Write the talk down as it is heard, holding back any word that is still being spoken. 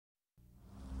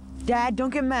Dad, don't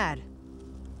get mad.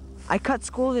 I cut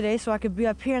school today so I could be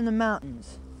up here in the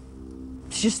mountains.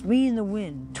 It's just me and the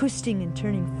wind, twisting and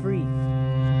turning free.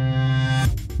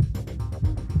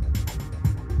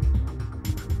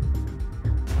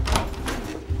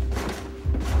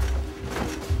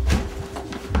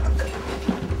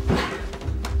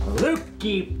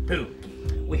 Lukey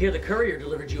Pookie. We hear the courier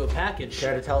delivered you a package.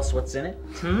 Care to tell us what's in it?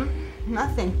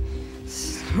 Nothing.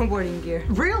 Snowboarding gear.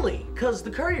 Really? Because the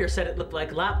courier said it looked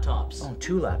like laptops. Oh,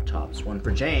 2 laptops. One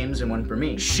for James and one for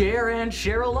me. Share and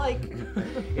share alike.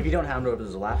 If you don't hand over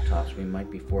those laptops, we might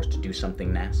be forced to do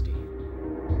something nasty.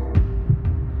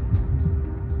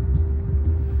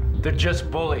 They're just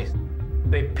bullies.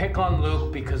 They pick on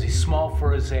Luke because he's small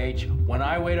for his age. When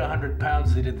I weighed 100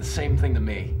 pounds, they did the same thing to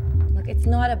me. Look, it's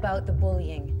not about the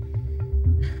bullying.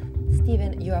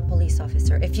 Steven, you're a police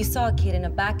officer. If you saw a kid in a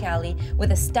back alley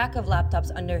with a stack of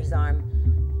laptops under his arm,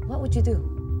 what would you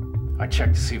do? I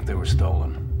checked to see if they were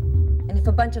stolen. And if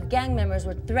a bunch of gang members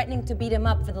were threatening to beat him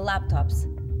up for the laptops,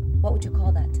 what would you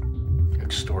call that?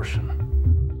 Extortion.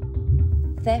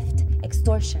 Theft,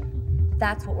 extortion.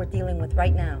 That's what we're dealing with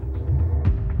right now.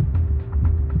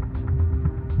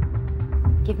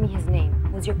 Give me his name.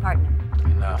 Who's your partner?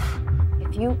 Enough.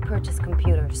 If you purchase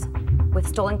computers with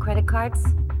stolen credit cards,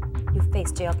 you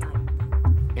face jail time.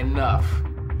 Enough.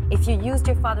 If you used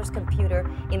your father's computer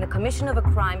in the commission of a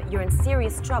crime, you're in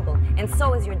serious trouble, and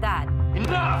so is your dad.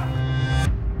 Enough!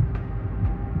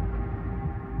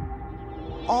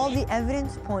 All the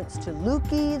evidence points to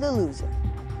Lukey the loser.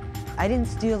 I didn't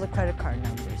steal the credit card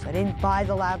numbers. I didn't buy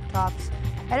the laptops.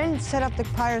 I didn't set up the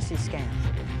piracy scam.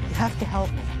 You have to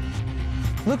help me.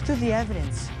 Look through the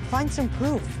evidence. Find some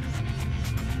proof.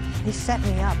 He set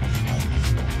me up.